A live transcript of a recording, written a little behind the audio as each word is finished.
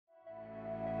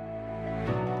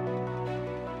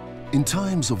In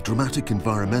times of dramatic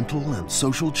environmental and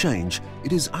social change,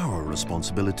 it is our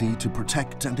responsibility to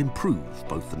protect and improve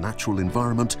both the natural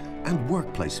environment and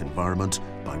workplace environment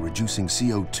by reducing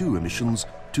CO2 emissions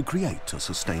to create a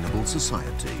sustainable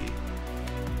society.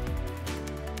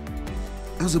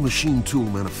 As a machine tool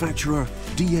manufacturer,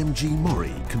 DMG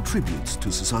MORI contributes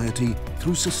to society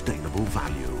through sustainable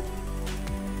value.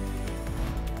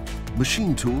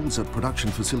 Machine tools at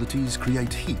production facilities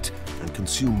create heat and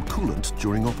consume coolant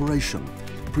during operation,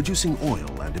 producing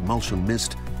oil and emulsion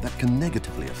mist that can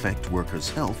negatively affect workers'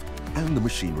 health and the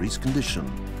machinery's condition.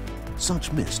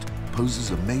 Such mist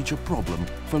poses a major problem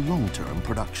for long-term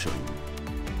production.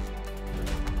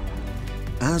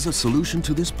 As a solution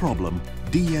to this problem,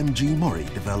 DMG MORI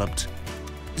developed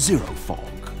zeroFOG.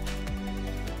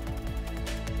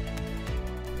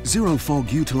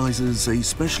 zeroFOG utilizes a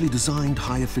specially designed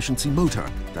high-efficiency motor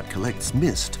that collects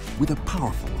mist with a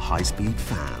powerful high-speed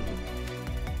fan.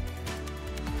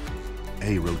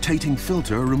 A rotating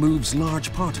filter removes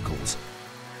large particles,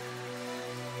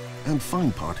 and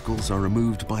fine particles are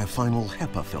removed by a final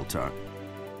HEPA filter.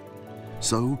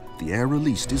 So, the air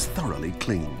released is thoroughly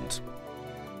cleaned.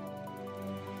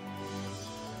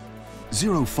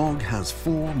 zeroFOG has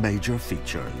 4 major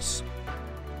features: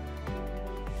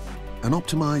 an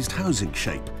optimized housing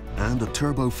shape and a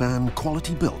turbofan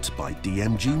quality built by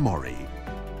DMG MORI.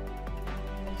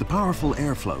 The powerful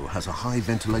airflow has a high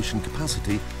ventilation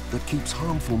capacity that keeps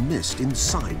harmful mist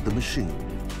inside the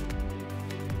machine.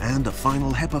 And a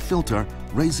final HEPA filter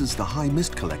raises the high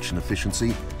mist collection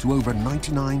efficiency to over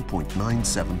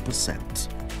 99.97%.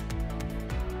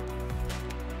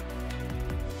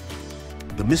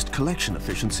 The mist collection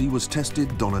efficiency was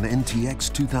tested on an NTX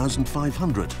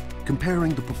 2500,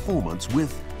 comparing the performance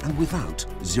with and without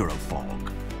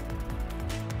zeroFOG.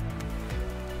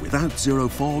 Without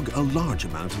zeroFOG, a large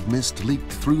amount of mist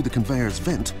leaked through the conveyor's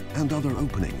vent and other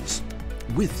openings.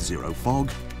 With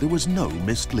zeroFOG, there was no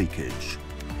mist leakage.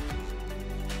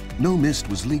 No mist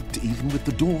was leaked even with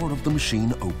the door of the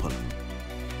machine open.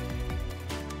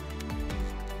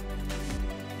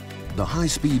 The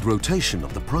high-speed rotation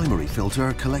of the primary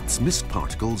filter collects mist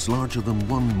particles larger than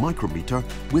 1 micrometer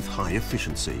with high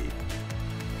efficiency.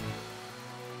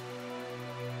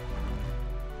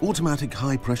 Automatic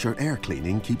high-pressure air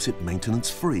cleaning keeps it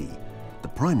maintenance-free. The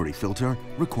primary filter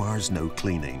requires no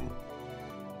cleaning.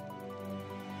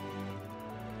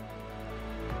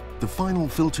 The final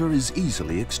filter is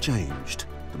easily exchanged.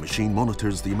 The machine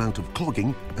monitors the amount of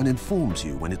clogging and informs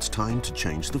you when it's time to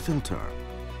change the filter.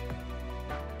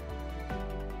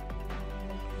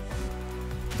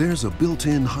 There's a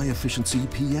built-in high-efficiency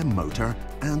PM motor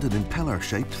and an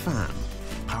impeller-shaped fan.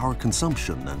 Power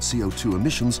consumption and CO2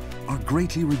 emissions are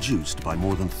greatly reduced by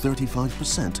more than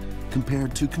 35%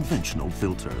 compared to conventional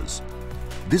filters.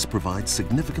 This provides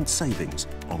significant savings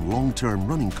on long-term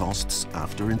running costs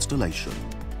after installation.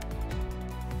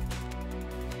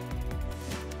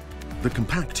 The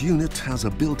compact unit has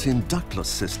a built-in ductless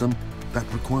system that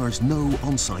requires no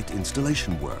on-site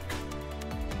installation work.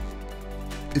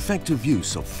 Effective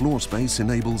use of floor space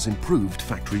enables improved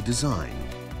factory design.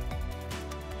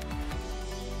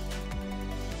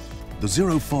 The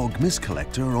zeroFOG mist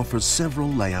collector offers several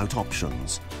layout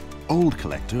options. Old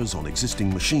collectors on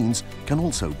existing machines can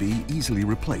also be easily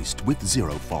replaced with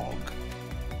zeroFOG.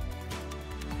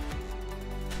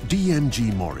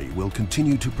 DMG MORI will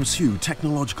continue to pursue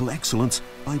technological excellence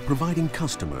by providing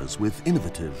customers with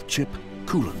innovative chip,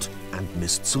 coolant and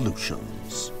mist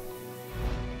solutions.